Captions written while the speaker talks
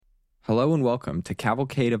Hello and welcome to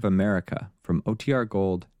Cavalcade of America from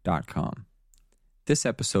OTRGold.com. This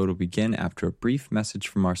episode will begin after a brief message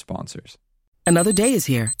from our sponsors. Another day is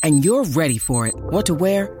here, and you're ready for it. What to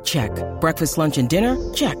wear? Check. Breakfast, lunch, and dinner?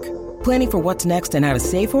 Check. Planning for what's next and how to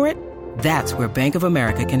save for it? That's where Bank of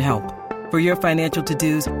America can help. For your financial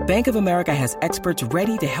to-dos, Bank of America has experts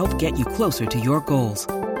ready to help get you closer to your goals.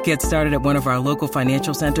 Get started at one of our local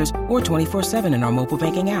financial centers or 24/7 in our mobile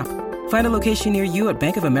banking app. Find a location near you at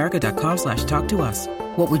bankofamerica.com/talktous.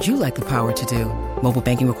 What would you like the power to do? Mobile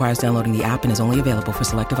banking requires downloading the app and is only available for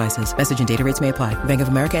select devices. Message and data rates may apply. Bank of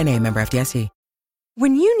America N.A., member FDIC.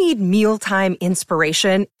 When you need mealtime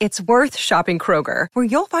inspiration, it's worth shopping Kroger, where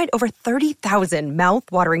you'll find over 30,000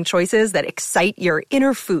 mouth-watering choices that excite your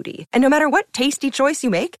inner foodie. And no matter what tasty choice you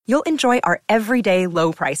make, you'll enjoy our everyday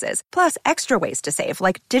low prices, plus extra ways to save,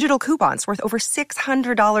 like digital coupons worth over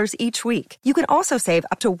 $600 each week. You can also save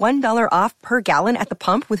up to $1 off per gallon at the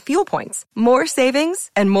pump with fuel points. More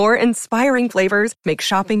savings and more inspiring flavors make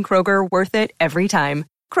shopping Kroger worth it every time.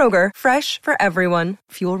 Kroger, fresh for everyone.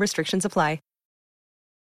 Fuel restrictions apply.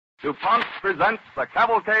 DuPont presents the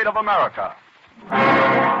Cavalcade of America.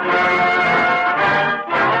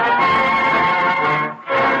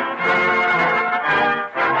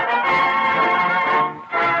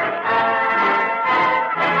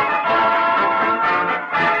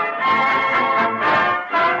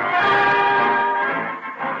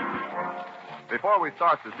 Before we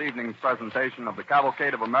start this evening's presentation of the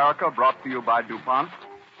Cavalcade of America, brought to you by DuPont,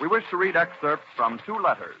 we wish to read excerpts from two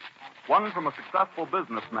letters. One from a successful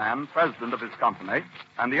businessman, president of his company,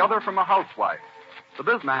 and the other from a housewife. The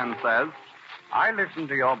businessman says, I listen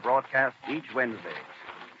to your broadcast each Wednesday,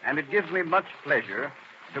 and it gives me much pleasure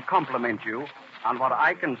to compliment you on what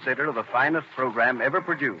I consider the finest program ever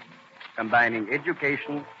produced, combining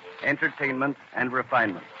education, entertainment, and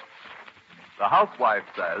refinement. The housewife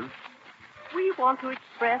says, we want to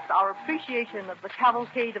express our appreciation of the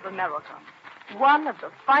Cavalcade of America, one of the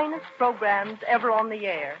finest programs ever on the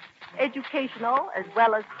air. Educational as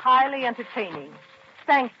well as highly entertaining.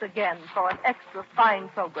 Thanks again for an extra fine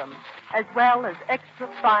program, as well as extra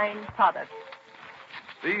fine products.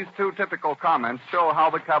 These two typical comments show how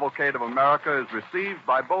the Cavalcade of America is received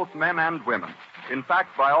by both men and women. In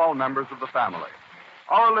fact, by all members of the family.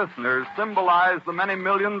 Our listeners symbolize the many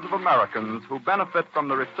millions of Americans who benefit from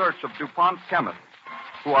the research of DuPont's chemists,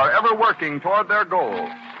 who are ever working toward their goal,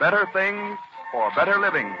 better things for better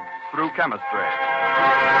living through chemistry.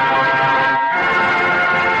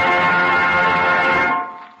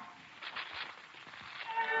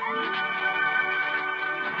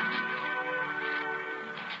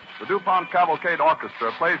 The DuPont Cavalcade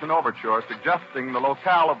Orchestra plays an overture suggesting the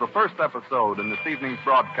locale of the first episode in this evening's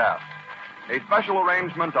broadcast, a special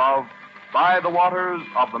arrangement of By the Waters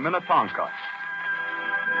of the Minnetonka.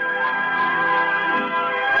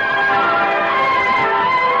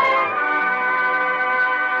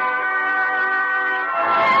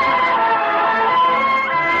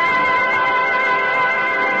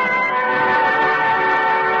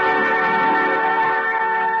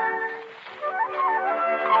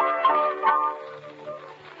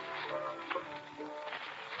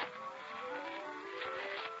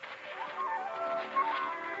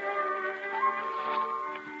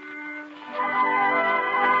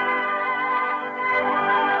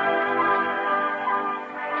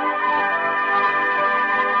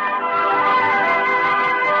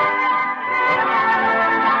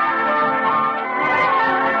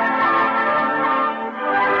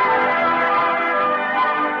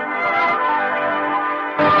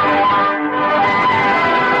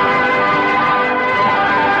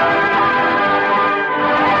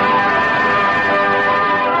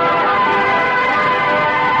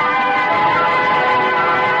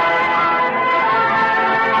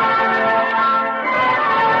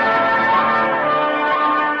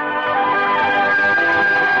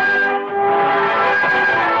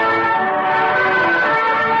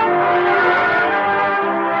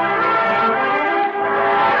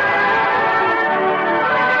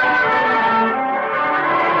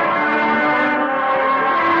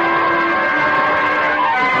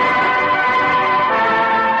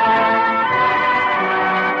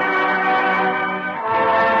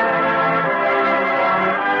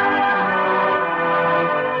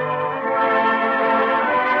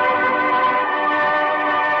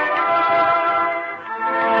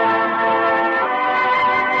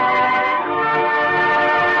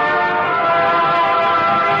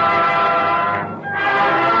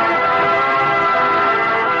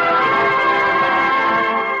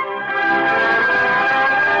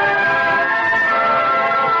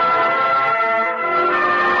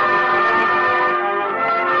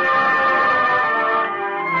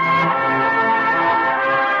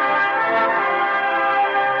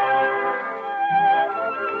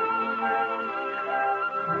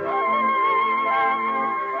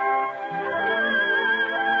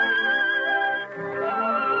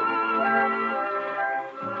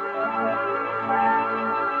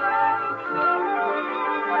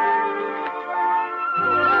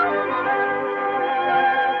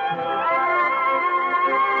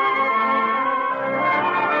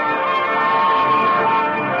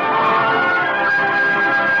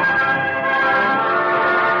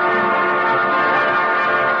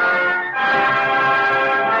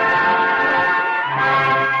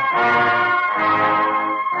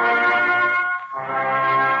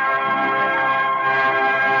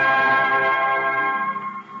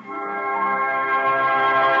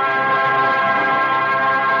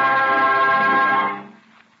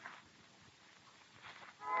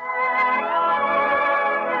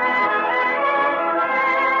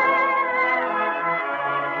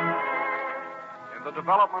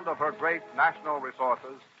 development of her great national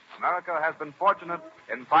resources, America has been fortunate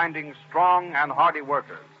in finding strong and hardy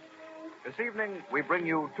workers. This evening, we bring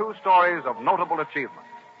you two stories of notable achievement.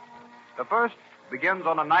 The first begins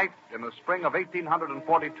on a night in the spring of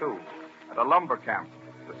 1842 at a lumber camp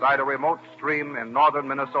beside a remote stream in northern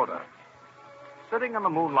Minnesota. Sitting in the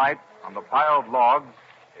moonlight on the piled logs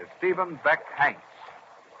is Stephen Beck Hanks.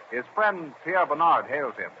 His friend Pierre Bernard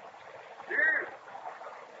hails him. Steve!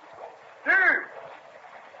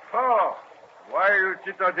 Oh, why you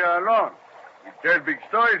sit out there alone? You tell big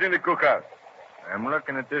stories in the cookhouse. I'm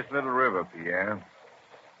looking at this little river, Pierre.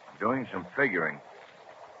 Doing some figuring.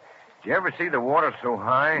 Did you ever see the water so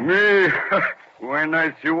high? Me, when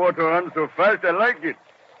I see water run so fast, I like it.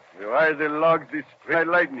 You ride the logs this straight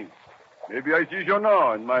lightning. Maybe I see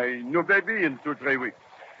Jonah and my new baby in 2-3 weeks.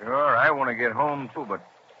 Sure, I want to get home, too, but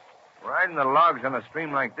riding the logs on a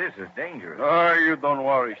stream like this is dangerous. Oh, you don't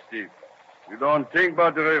worry, Steve. You don't think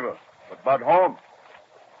about the river, but about home.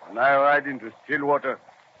 When I ride into still water,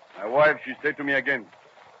 my wife, she said to me again,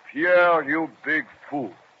 Pierre, you big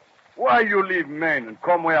fool. Why you leave Maine and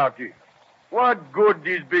come way out here? What good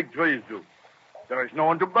these big trees do? There is no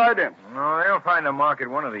one to buy them. No, they'll find a market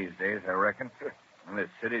one of these days, I reckon. And this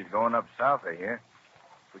city's going up south of here.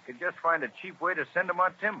 We could just find a cheap way to send them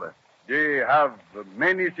our timber. They have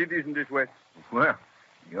many cities in this West. Well,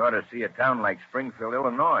 you ought to see a town like Springfield,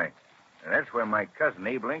 Illinois. And that's where my cousin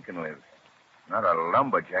Abe Lincoln lives. Not a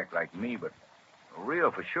lumberjack like me, but a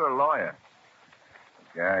real for sure lawyer.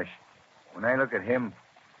 Gosh, when I look at him,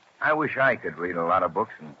 I wish I could read a lot of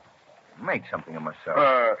books and make something of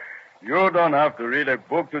myself. You don't have to read a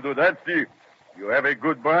book to do that, Steve. You have a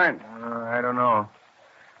good brain. I don't know.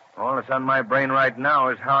 All that's on my brain right now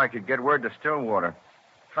is how I could get word to Stillwater.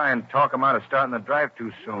 Try and talk him out of starting the drive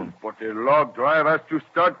too soon. But the log drive has to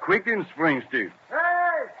start quick in spring, Steve.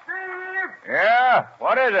 Hey, Steve! Yeah?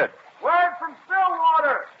 What is it? Word from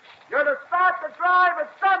Stillwater. You're to start the drive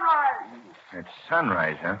at sunrise. It's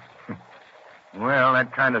sunrise, huh? Well,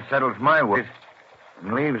 that kind of settles my worries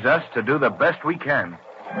and leaves us to do the best we can.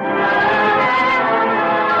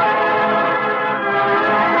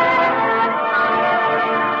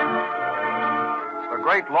 The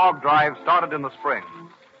great log drive started in the spring.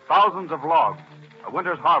 Thousands of logs, a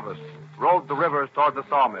winter's harvest, rode the rivers toward the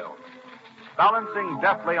sawmills. Balancing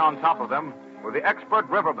deftly on top of them were the expert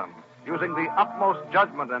rivermen, using the utmost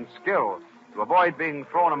judgment and skill to avoid being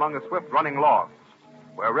thrown among the swift-running logs.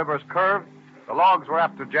 Where rivers curved, the logs were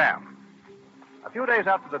apt to jam. A few days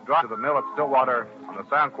after the drive to the mill at Stillwater on the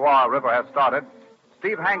St. Croix River had started,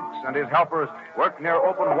 Steve Hanks and his helpers worked near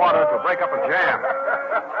open water to break up a jam.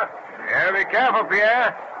 Yeah, be careful,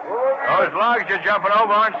 Pierre. Those logs you're jumping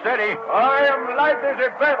over aren't steady. I am light as a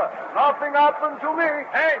feather. Nothing happened to me.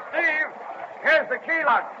 Hey, Steve, here's the key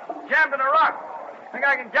lock. Jammed in a rock. Think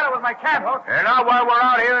I can get it with my cat hook? And not while we're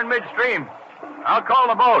out here in midstream. I'll call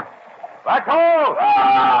the boat. Bateau!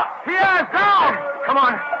 Pierre's down! Come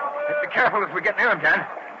on. Be careful as we get near him, Dan.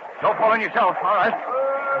 Don't fall in yourself. All right.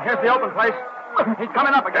 Here's the open place. He's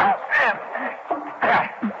coming up again. Yeah.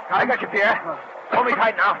 I got you, Pierre. Hold me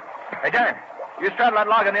tight now. Hey, Dan, you straddle that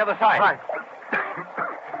log on the other side. Right.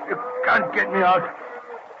 You can't get me out.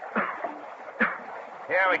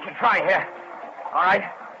 Yeah, we can try here. All right.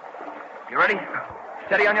 You ready?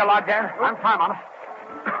 Steady on your log, Dan. I'm fine on it.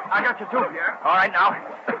 I got you, too, Pierre. All right, now.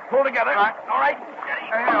 Pull together. All right. Steady.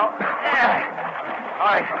 There you go. Yeah. All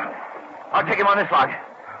right. I'll take him on this log.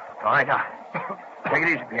 All right, now. Take it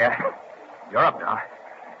easy, Pierre. You're up now.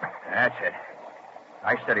 That's it.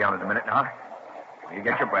 Lie steady on it a minute now. You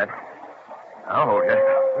get your breath. I'll hold you.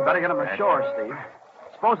 We better get him ashore, Steve.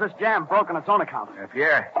 Suppose this jam broke on its own account.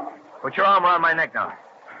 Pierre, put your arm around my neck now.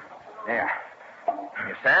 There. Can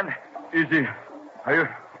you stand? Easy. I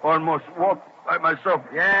almost walk by myself.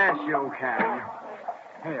 Yes, you can.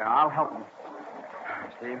 Here, I'll help you.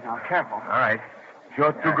 Steve, now careful. All right.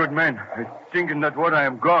 You're two good men. I think in that water I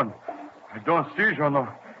am gone. I don't see Jonah.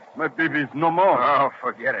 My baby is no more. Oh,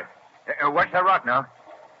 forget it. Watch that rock now.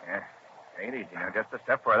 Yeah. Take it easy now. Just a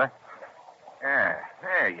step further. Yeah.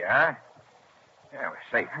 There you are. Yeah, we're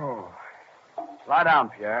safe. Oh. Lie down,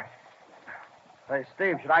 Pierre. Say,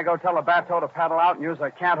 Steve, should I go tell the bateau to paddle out and use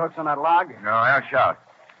their cant hooks on that log? No, I'll shout.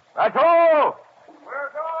 Bateau!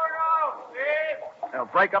 We're going out, Steve. They'll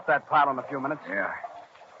break up that pile in a few minutes. Yeah.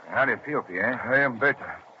 How do you feel, Pierre? I am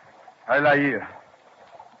better. I lie here.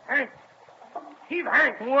 Hank. Steve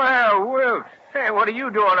Hanks. Well, Wilkes. Hey, what are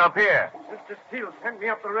you doing up here? Mr. Steele sent me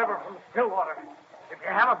up the river from Stillwater. If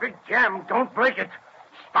you have a big jam, don't break it.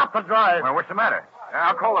 Stop the drive. Well, what's the matter?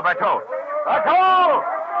 I'll call the bateau. Bateau!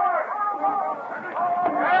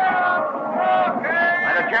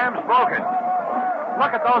 And the jam's broken.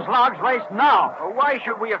 look at those logs raced now. Well, why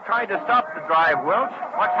should we have tried to stop the drive, Welch?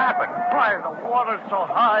 What's happened? Why, the water's so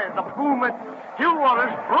high, the boom at Stillwater's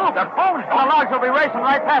broke. The boom's the logs will be racing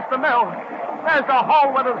right past the mill. There's the whole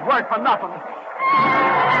winter's work for nothing.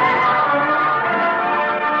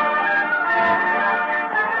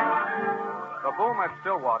 The boom at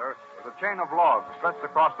Stillwater was a chain of logs stretched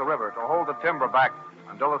across the river to hold the timber back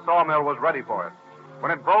until the sawmill was ready for it.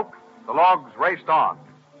 When it broke, the logs raced on.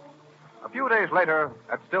 A few days later,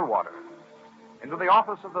 at Stillwater, into the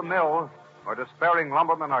office of the mill, where despairing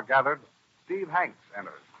lumbermen are gathered, Steve Hanks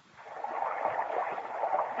enters.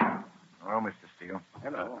 Hello, Mr. Steele.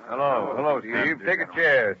 Hello, Steve. Take a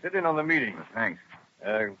chair. Sit in on the meeting. Thanks.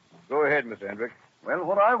 Go ahead, Mr. Hendrick. Well,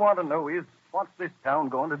 what I want to know is, what's this town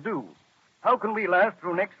going to do? How can we last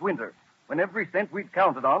through next winter when every cent we'd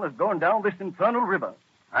counted on is going down this infernal river?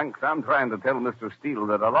 Hanks, I'm trying to tell Mr. Steele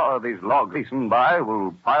that a lot of these logs racing by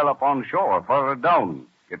will pile up on shore further down,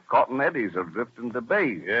 get caught in eddies or drift into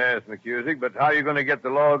bays. Yes, McCusick, but how are you going to get the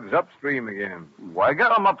logs upstream again? Why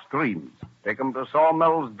get 'em upstream? Take 'em to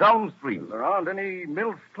sawmills downstream. There aren't any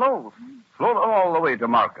mills closed. Float 'em all the way to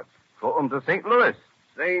market. Float 'em to St. Louis.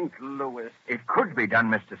 St. Louis. It could be done,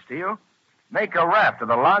 Mr. Steele. Make a raft of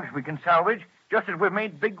the logs we can salvage, just as we've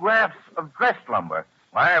made big rafts of dressed lumber.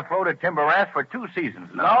 Why, I've floated timber rafts for 2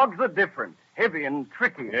 seasons now. Logs are different, heavy and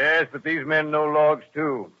tricky. Yes, but these men know logs,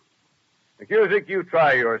 too. McCusick, you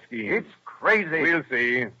try your scheme. It's crazy. We'll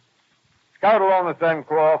see. Scout along the Sun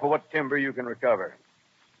Craw for what timber you can recover.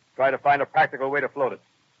 Try to find a practical way to float it.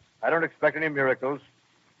 I don't expect any miracles.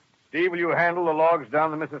 Steve, will you handle the logs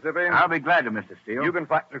down the Mississippi? I'll be glad to, Mr. Steele. You can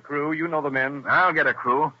find the crew. You know the men. I'll get a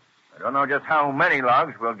crew. I don't know just how many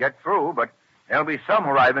logs we'll get through, but there'll be some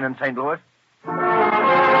arriving in St. Louis. 3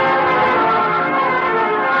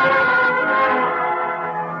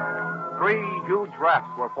 huge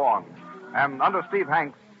rafts were formed, and under Steve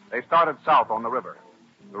Hanks, they started south on the river.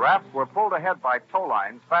 The rafts were pulled ahead by tow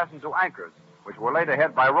lines fastened to anchors, which were laid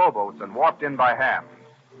ahead by rowboats and warped in by hand.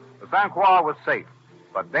 The San Croix was safe,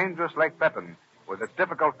 but dangerous Lake Pepin, with its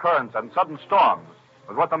difficult currents and sudden storms,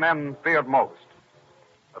 was what the men feared most.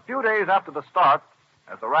 A few days after the start,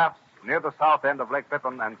 as the rafts near the south end of Lake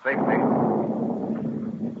Pepin and safety.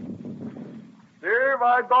 Steve,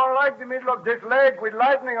 I don't like the middle of this lake with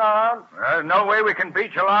lightning on. There's no way we can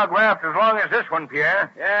beach a log raft as long as this one, Pierre.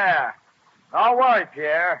 Yeah. Don't worry,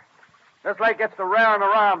 Pierre. This lake gets to raring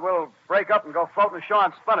around, we'll break up and go floating ashore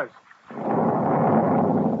on sputters.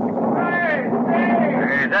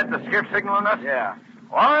 Hey, is that the skiff signaling us? Yeah.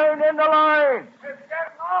 Line in the line. It's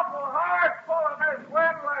getting awful hard pulling this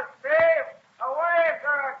windlass, Steve. The waves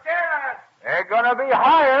are killing us. They're going to be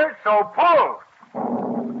higher, so pull.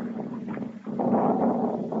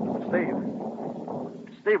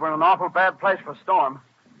 Steve, we're in an awful bad place for a storm.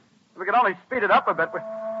 If we could only speed it up a bit.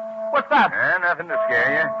 What's that? Nothing to scare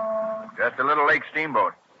you. Just a little lake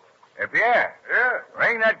steamboat. Hey, Pierre. Yeah?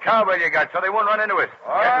 Ring that cowbell you got so they won't run into us.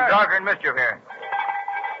 All Getting right. darker and mischief here.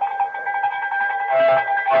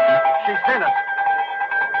 She's seen us.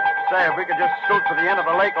 Say, if we could just scoot to the end of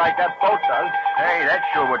the lake like that boat does. Hey, that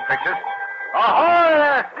sure would fix us. Ahoy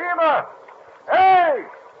there, steamer! Hey!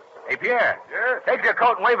 Hey, Pierre. Yes? Take your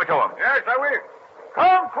coat and wave it to him. Yes, I will.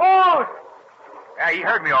 Come close! Yeah, he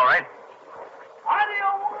heard me all right. What do you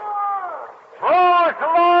want? Throw us a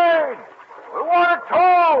line! We want a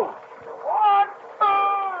tow! One,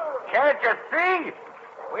 two. Can't you see?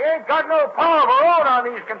 We ain't got no power of our own on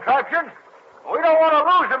these contraptions. We don't want to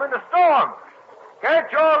lose them in the storm. Can't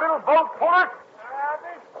your little boat pull it?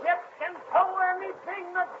 This ship can tow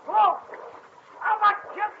anything that floats. How much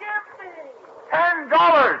you give me? $10.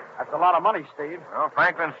 That's a lot of money, Steve. Well,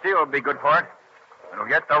 Franklin Steel will be good for it. It'll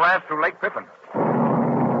get the raft through Lake Pipin.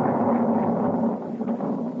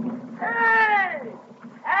 Hey!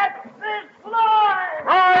 That's this line!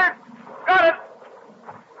 Right! Got it!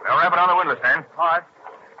 Now wrap it on the windlass, Dan. All right.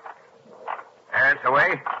 That's the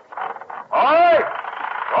way. All right!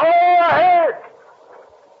 Go ahead!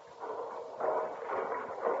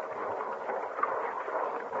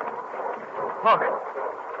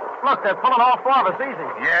 Look, they're pulling all 4 of us easy.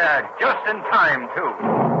 Yeah, just in time, too.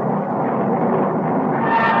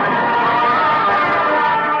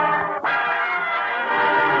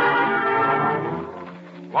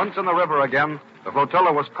 Once in the river again, the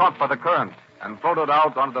flotilla was caught by the current and floated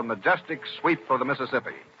out onto the majestic sweep of the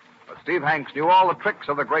Mississippi. But Steve Hanks knew all the tricks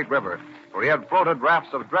of the great river, for he had floated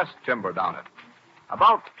rafts of dressed timber down it.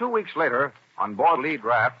 About 2 weeks later, on board the lead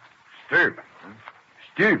raft, Steve.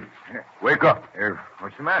 Steve, wake up.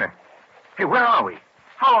 What's the matter? Hey, where are we?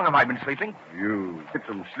 How long have I been sleeping? You get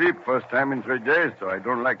some sleep first time in 3 days, so I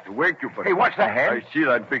don't like to wake you, but... Hey, what's that, Hen? I see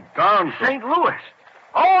that big town, so... St. Louis.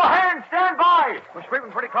 All hands stand by. We're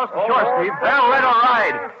sweeping pretty close to shore, Steve. Well, let her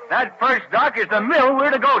ride. That first dock is the mill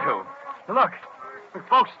we're to go to. Look, the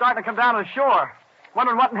folks starting to come down to the shore.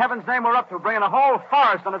 Wondering what in heaven's name we're up to, bringing a whole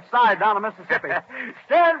forest on its side down the Mississippi.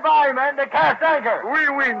 Stand by, men, to cast anchor. We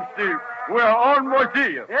win, Steve. We're on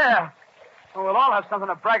Mordilla. Yeah. Well, we'll all have something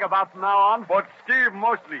to brag about from now on. But Steve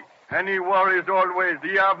mostly. And he worries always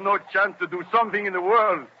he have no chance to do something in the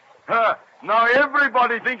world. Now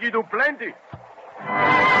everybody think he do plenty.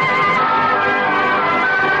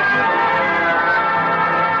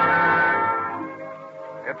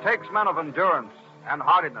 It takes men of endurance and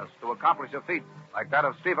hardiness to accomplish a feat like that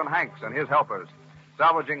of Stephen Hanks and his helpers,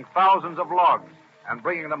 salvaging thousands of logs and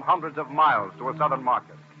bringing them hundreds of miles to a southern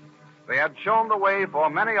market. They had shown the way for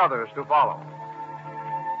many others to follow.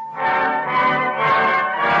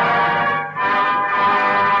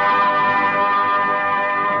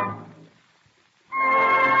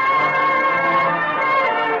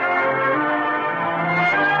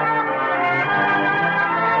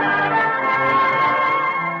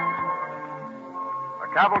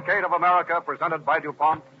 Cavalcade of America, presented by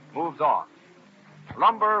DuPont, moves on.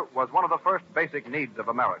 Lumber was one of the first basic needs of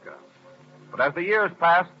America. But as the years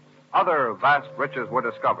passed, other vast riches were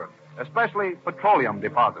discovered, especially petroleum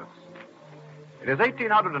deposits. It is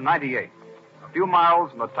 1898, a few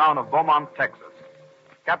miles from the town of Beaumont, Texas.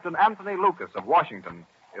 Captain Anthony Lucas of Washington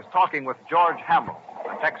is talking with George Hamill,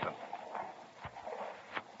 a Texan.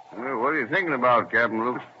 Well, what are you thinking about, Captain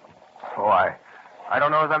Lucas? Oh, I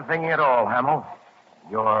don't know as I'm thinking at all, Hamill.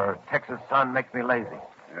 Your Texas sun makes me lazy.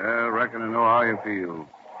 Yeah, I reckon I know how you feel.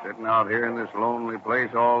 Sitting out here in this lonely place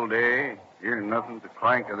all day, hearing nothing but the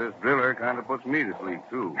clank of this driller kind of puts me to sleep,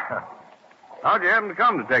 too. How'd you happen to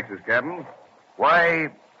come to Texas, Captain? Why,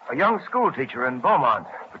 a young school teacher in Beaumont,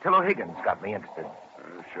 Patillo Higgins, got me interested.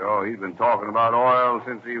 Sure, he's been talking about oil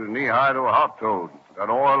since he was knee-high to a hot toad. Got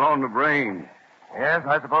oil on the brain. Yes,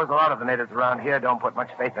 I suppose a lot of the natives around here don't put much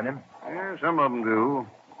faith in him. Yeah, some of them do.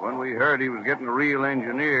 When we heard he was getting a real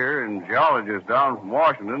engineer and geologist down from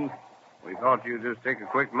Washington, we thought you'd just take a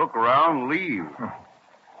quick look around and leave.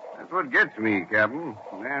 That's what gets me, Captain.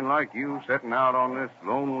 A man like you setting out on this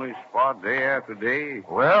lonely spot day after day.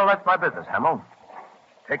 Well, that's my business, Hamill.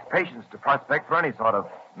 Takes patience to prospect for any sort of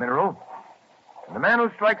mineral. And the man who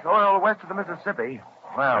strikes oil west of the Mississippi,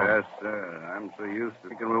 well... Yes, sir. I'm so used to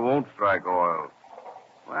thinking we won't strike oil.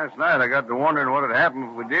 Last night I got to wondering what would happen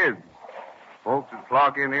if we did. Folks would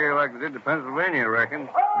flock in here like they did to Pennsylvania, I reckon.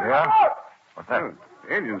 Yeah? What's that?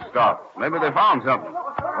 The engine stopped. Maybe they found something.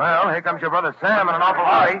 Well, here comes your brother Sam in an awful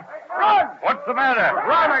hurry. Run! What's the matter?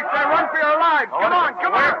 Run, I say, run for your lives. Come on.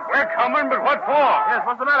 We're coming, but what for? Yes,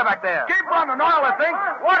 what's the matter back there? Keep running, oil, I think.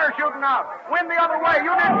 Water shooting out. Wind the other way.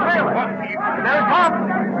 You didn't feel it. There it comes.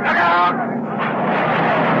 Look out!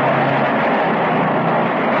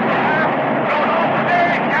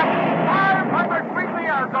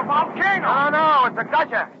 It's a volcano. Oh, no, it's a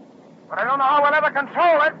gusher. But I don't know how we'll ever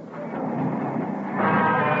control it.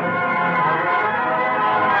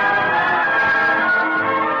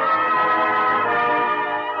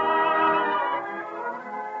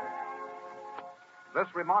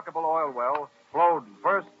 This remarkable oil well flowed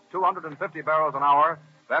first 250 barrels an hour,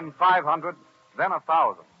 then 500, then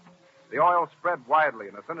 1,000. The oil spread widely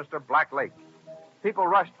in a sinister black lake. People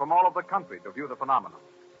rushed from all over the country to view the phenomenon.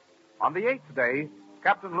 On the 8th day,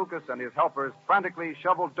 Captain Lucas and his helpers frantically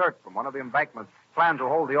shoveled dirt from one of the embankments planned to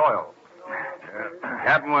hold the oil.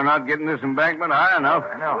 Captain, we're not getting this embankment high enough.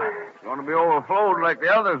 I know. It's going to be overflowed like the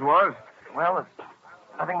others was. Well, there's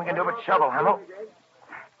nothing we can do but shovel, Hamill.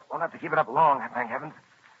 Won't have to keep it up long, thank heavens.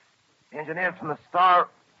 The engineers from the Star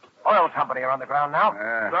Oil Company are on the ground now.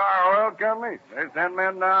 Star Oil Company? They send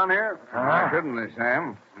men down here? Uh-huh. Couldn't they,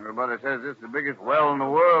 Sam? Everybody says this is the biggest well in the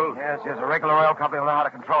world. Yes, a regular oil company will know how to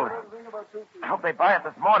control it. I hope they buy it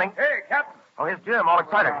this morning. Hey, Captain. Oh, here's Jim, all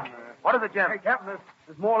excited. What is it, Jim? Hey, Captain,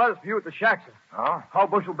 there's more letters for you at the shack, sir. Oh? Whole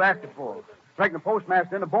bushel basket full. Reckon the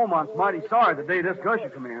postmaster in the Beaumont's mighty sorry the day this gusher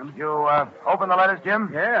come in. You opened the letters,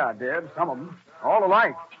 Jim? Yeah, I did. Some of them. All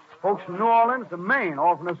alike. Folks from New Orleans to Maine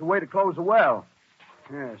offering us a way to close the well.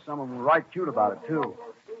 Yeah, some of them were right cute about it, too.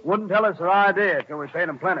 Wouldn't tell us their idea till we paid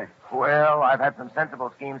them plenty. Well, I've had some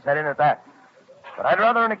sensible schemes set in at that. But I'd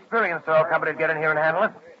rather an experienced oil company get in here and handle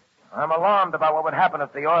it. I'm alarmed about what would happen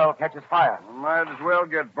if the oil catches fire. Might as well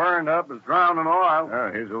get burned up as drowned in oil.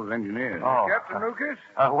 Here's those engineers. Oh. Captain Lucas?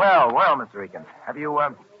 Well, Mr. Eakins. Have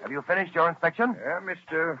you finished your inspection?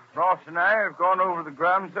 Mr. Ross and I have gone over the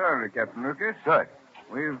ground thoroughly, Captain Lucas. Good.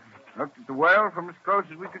 We've looked at the well from as close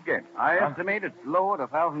as we could get. I estimate it's low at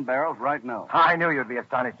 1,000 barrels right now. I knew you'd be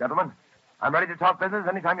astonished, gentlemen. I'm ready to talk business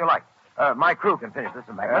anytime you like. My crew can finish this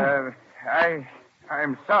embankment.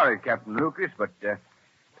 I'm sorry, Captain Lucas, but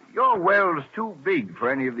your well's too big for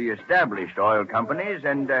any of the established oil companies,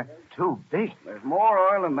 and Too big. There's more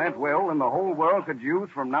oil in that well than the whole world could use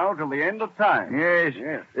from now till the end of time. yes,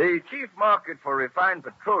 the chief market for refined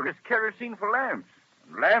petroleum is kerosene for lamps.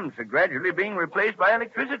 Lamps are gradually being replaced by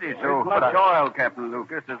electricity, so... It's not oil, Captain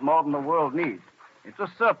Lucas. There's more than the world needs. It's a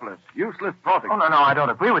surplus, useless product. Oh, no, I don't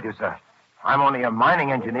agree with you, sir. I'm only a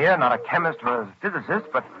mining engineer, not a chemist or a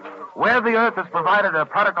physicist, but where the earth has provided a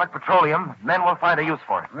product like petroleum, men will find a use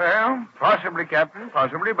for it. Well, possibly, Captain,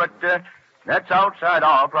 possibly, but that's outside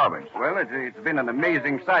our province. Well, it's been an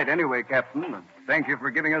amazing sight anyway, Captain. And thank you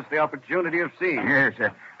for giving us the opportunity of seeing. Yes,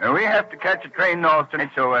 we have to catch a train north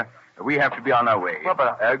tonight, so we have to be on our way. Well,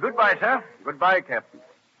 but... goodbye, sir. Goodbye, Captain.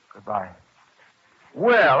 Goodbye.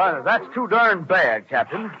 Well, that's too darn bad,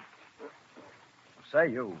 Captain. Say,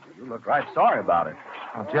 you look right sorry about it.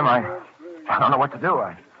 Well, Jim, I don't know what to do.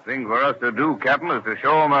 Thing for us to do, Captain, is to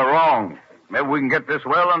show them they're wrong. Maybe we can get this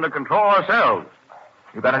well under control ourselves.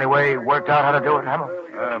 You got any way worked out how to do it, Hamill?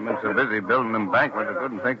 I've been so busy building embankment I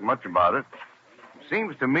couldn't think much about it.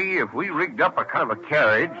 Seems to me if we rigged up a kind of a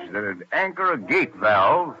carriage that'd anchor a gate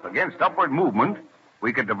valve against upward movement,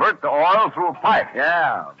 we could divert the oil through a pipe.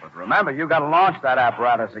 Yeah, but remember, you got to launch that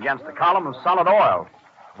apparatus against a column of solid oil.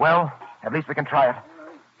 Well, at least we can try it.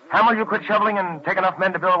 Hamill, you quit shoveling and take enough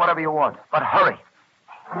men to build whatever you want. But hurry.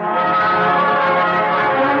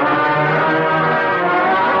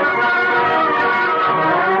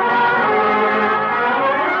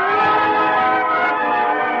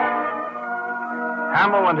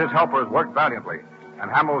 Hamill and his helpers worked valiantly, and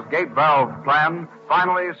Hamill's gate valve plan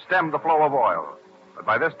finally stemmed the flow of oil. But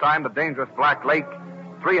by this time, the dangerous Black Lake,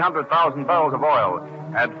 300,000 barrels of oil,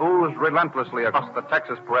 had oozed relentlessly across the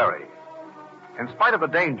Texas prairie. In spite of the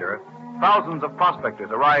danger, thousands of prospectors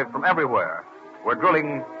arrived from everywhere, were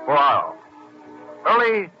drilling for oil.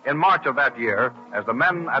 Early in March of that year, as the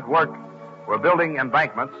men at work were building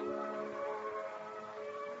embankments,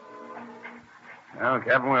 Well,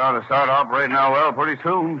 Captain, we ought to start operating our well pretty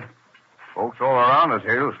soon. Folks all around us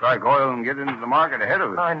here will strike oil and get into the market ahead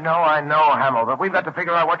of us. I know, Hamill, but we've got to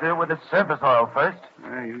figure out what to do with this surface oil first.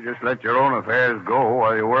 You just let your own affairs go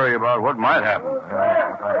while you worry about what might happen.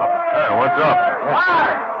 What's up?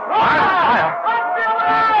 Fire!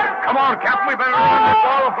 Come on, Captain. We better run this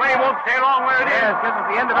oil. The flame won't stay long where it is. Yes, this is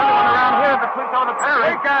the end of everyone around here if it sweeps over the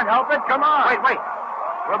prairie. We can't help it. Come on. Wait.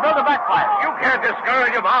 We'll build a backfire. You can't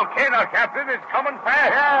discourage a volcano, Captain. It's coming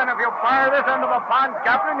fast. Yeah, and if you fire this end of the pond,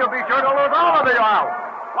 Captain, you'll be sure to lose all of the oil.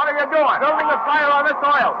 What are you doing? Building a fire on this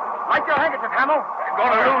oil. Light your handkerchief, Hamill. We're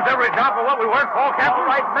going to lose every drop of what we work for, Captain.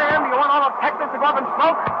 Right, man. You want all of Texas to go up in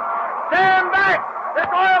smoke? Stand back. This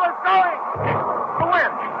oil is going. The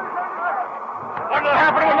wind. What'll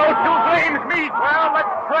happen when those two flames meet? Well,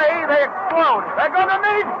 let's pray they explode. They're going to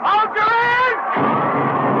meet. Hold your hands.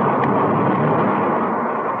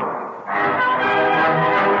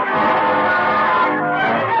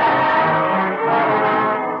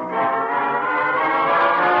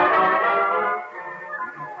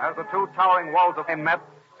 As the two towering walls of flame met,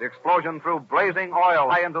 the explosion threw blazing oil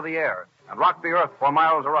high into the air and rocked the earth for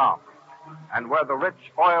miles around. And where the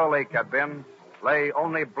rich oil lake had been, lay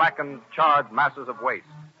only blackened, charred masses of waste.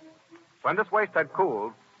 When this waste had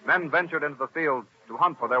cooled, men ventured into the field to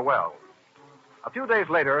hunt for their wells. A few days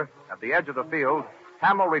later, at the edge of the field,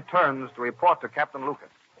 Hamill returns to report to Captain Lucas.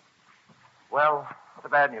 Well, what's the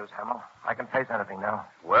bad news, Hamill? I can face anything now.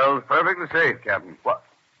 Well's perfectly safe, Captain. What?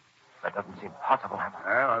 That doesn't seem possible, Hamill.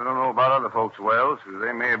 Well, I don't know about other folks' wells, because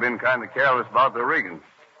they may have been kind of careless about their rigging.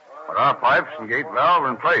 But our pipes and gate valve are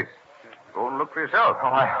in place. Go and look for yourself. Oh,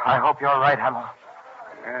 I hope you're right, Hamill.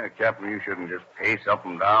 Yeah, Captain, you shouldn't just pace up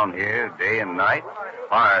and down here day and night.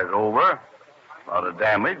 Fire's over. A lot of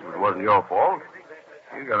damage, but it wasn't your fault.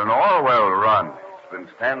 You got an oil well to run. It's been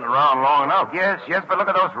standing around long enough. Yes, but look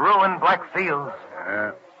at those ruined black fields.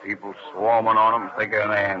 Yeah, people swarming on them thicker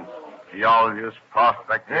than ants. Geologists,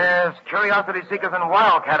 prospectors. Yes, curiosity seekers and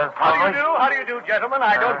wildcatters, probably. How do you do, gentlemen?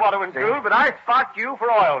 I don't want to intrude, but I spot you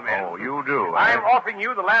for oil men. Oh, you do. I'm offering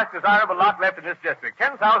you the last desirable lot left in this district.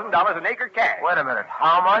 $10,000 an acre cash. Wait a minute.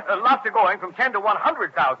 How much? Lots are going from 10 to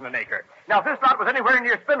 100,000 an acre. Now, if this lot was anywhere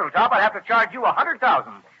near Spindletop, I'd have to charge you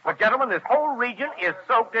 100,000. But, gentlemen, this whole region is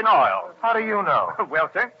soaked in oil. How do you know? Well,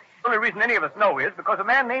 sir, the only reason any of us know is because a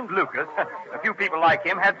man named Lucas, a few people like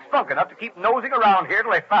him, had spunk enough to keep nosing around here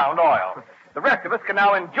till they found oil. The rest of us can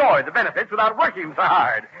now enjoy the benefits without working so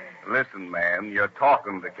hard. Listen, man, you're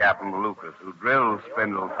talking to Captain Lucas, who drills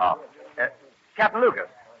Spindletop. Captain Lucas.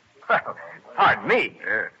 Well, pardon me.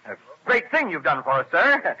 Yeah. A great thing you've done for us,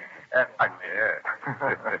 sir.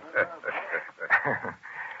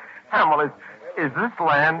 Hamill, Is this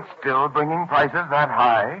land still bringing prices that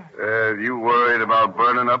high? You worried about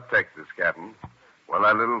burning up Texas, Captain? Well,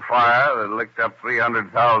 that little fire that licked up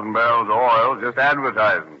 300,000 barrels of oil just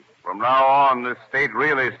advertising. From now on, this state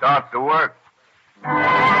really starts to work.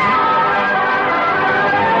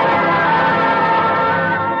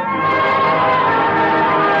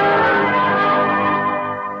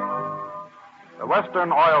 The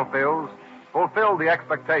Western oil fields fulfill the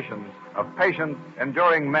expectations of patient,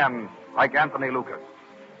 enduring men like Anthony Lucas.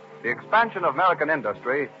 The expansion of American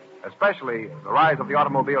industry, especially the rise of the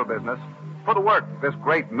automobile business, put to work this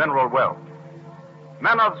great mineral wealth.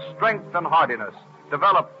 Men of strength and hardiness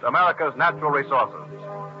developed America's natural resources.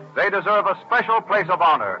 They deserve a special place of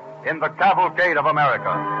honor in the cavalcade of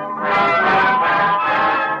America.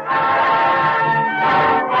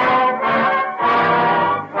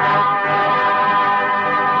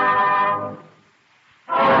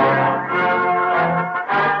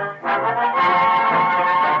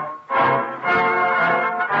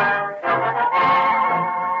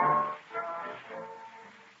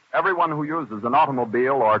 Everyone who uses an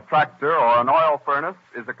automobile or tractor or an oil furnace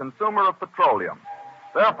is a consumer of petroleum.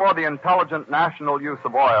 Therefore, the intelligent national use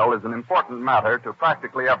of oil is an important matter to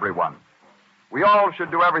practically everyone. We all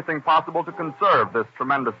should do everything possible to conserve this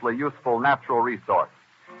tremendously useful natural resource.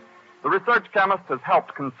 The research chemist has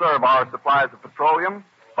helped conserve our supplies of petroleum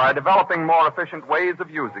by developing more efficient ways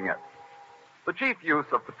of using it. The chief use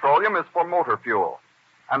of petroleum is for motor fuel,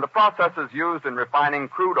 and the processes used in refining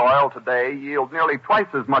crude oil today yield nearly twice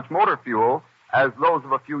as much motor fuel as those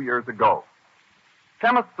of a few years ago.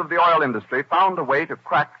 Chemists of the oil industry found a way to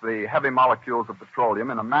crack the heavy molecules of petroleum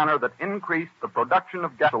in a manner that increased the production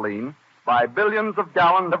of gasoline by billions of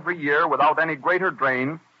gallons every year without any greater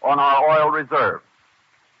drain on our oil reserves.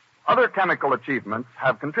 Other chemical achievements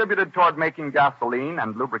have contributed toward making gasoline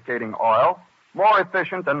and lubricating oil more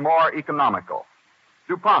efficient and more economical.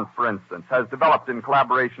 DuPont, for instance, has developed in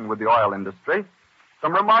collaboration with the oil industry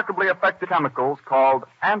some remarkably effective chemicals called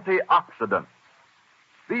antioxidants.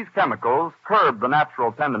 These chemicals curb the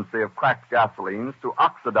natural tendency of cracked gasolines to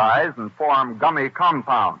oxidize and form gummy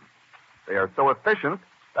compounds. They are so efficient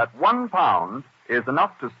that 1 pound is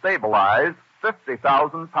enough to stabilize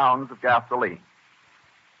 50,000 pounds of gasoline.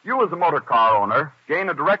 You, as a motor car owner, gain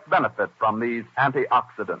a direct benefit from these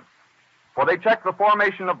antioxidants, for they check the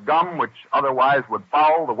formation of gum which otherwise would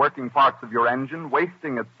foul the working parts of your engine,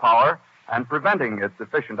 wasting its power and preventing its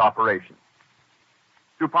efficient operation.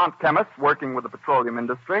 DuPont chemists working with the petroleum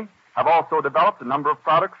industry have also developed a number of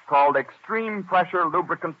products called extreme pressure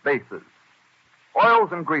lubricant bases. Oils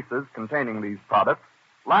and greases containing these products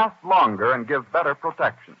last longer and give better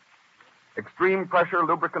protection. Extreme pressure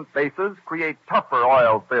lubricant bases create tougher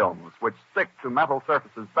oil films which stick to metal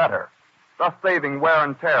surfaces better, thus saving wear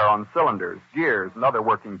and tear on cylinders, gears, and other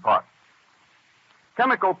working parts.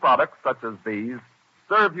 Chemical products such as these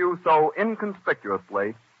serve you so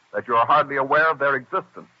inconspicuously that you are hardly aware of their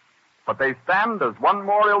existence, but they stand as one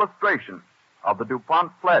more illustration of the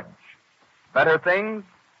DuPont pledge: better things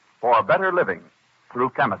for better living through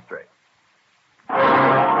chemistry.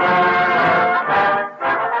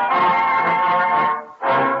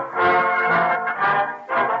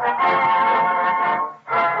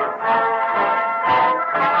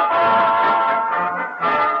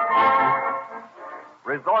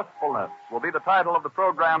 Resourcefulness will be the title of the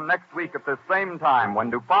program next week at this same time when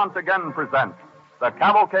DuPont again presents The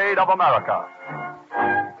Cavalcade of America.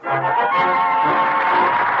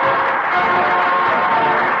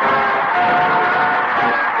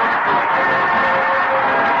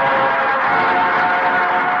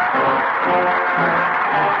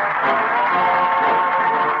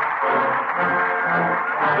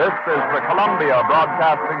 This is the Columbia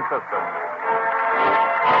Broadcasting System.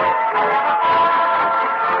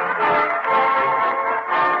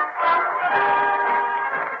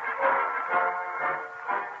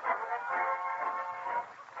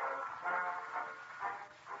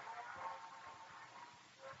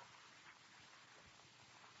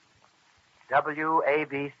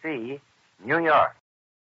 WABC, New York.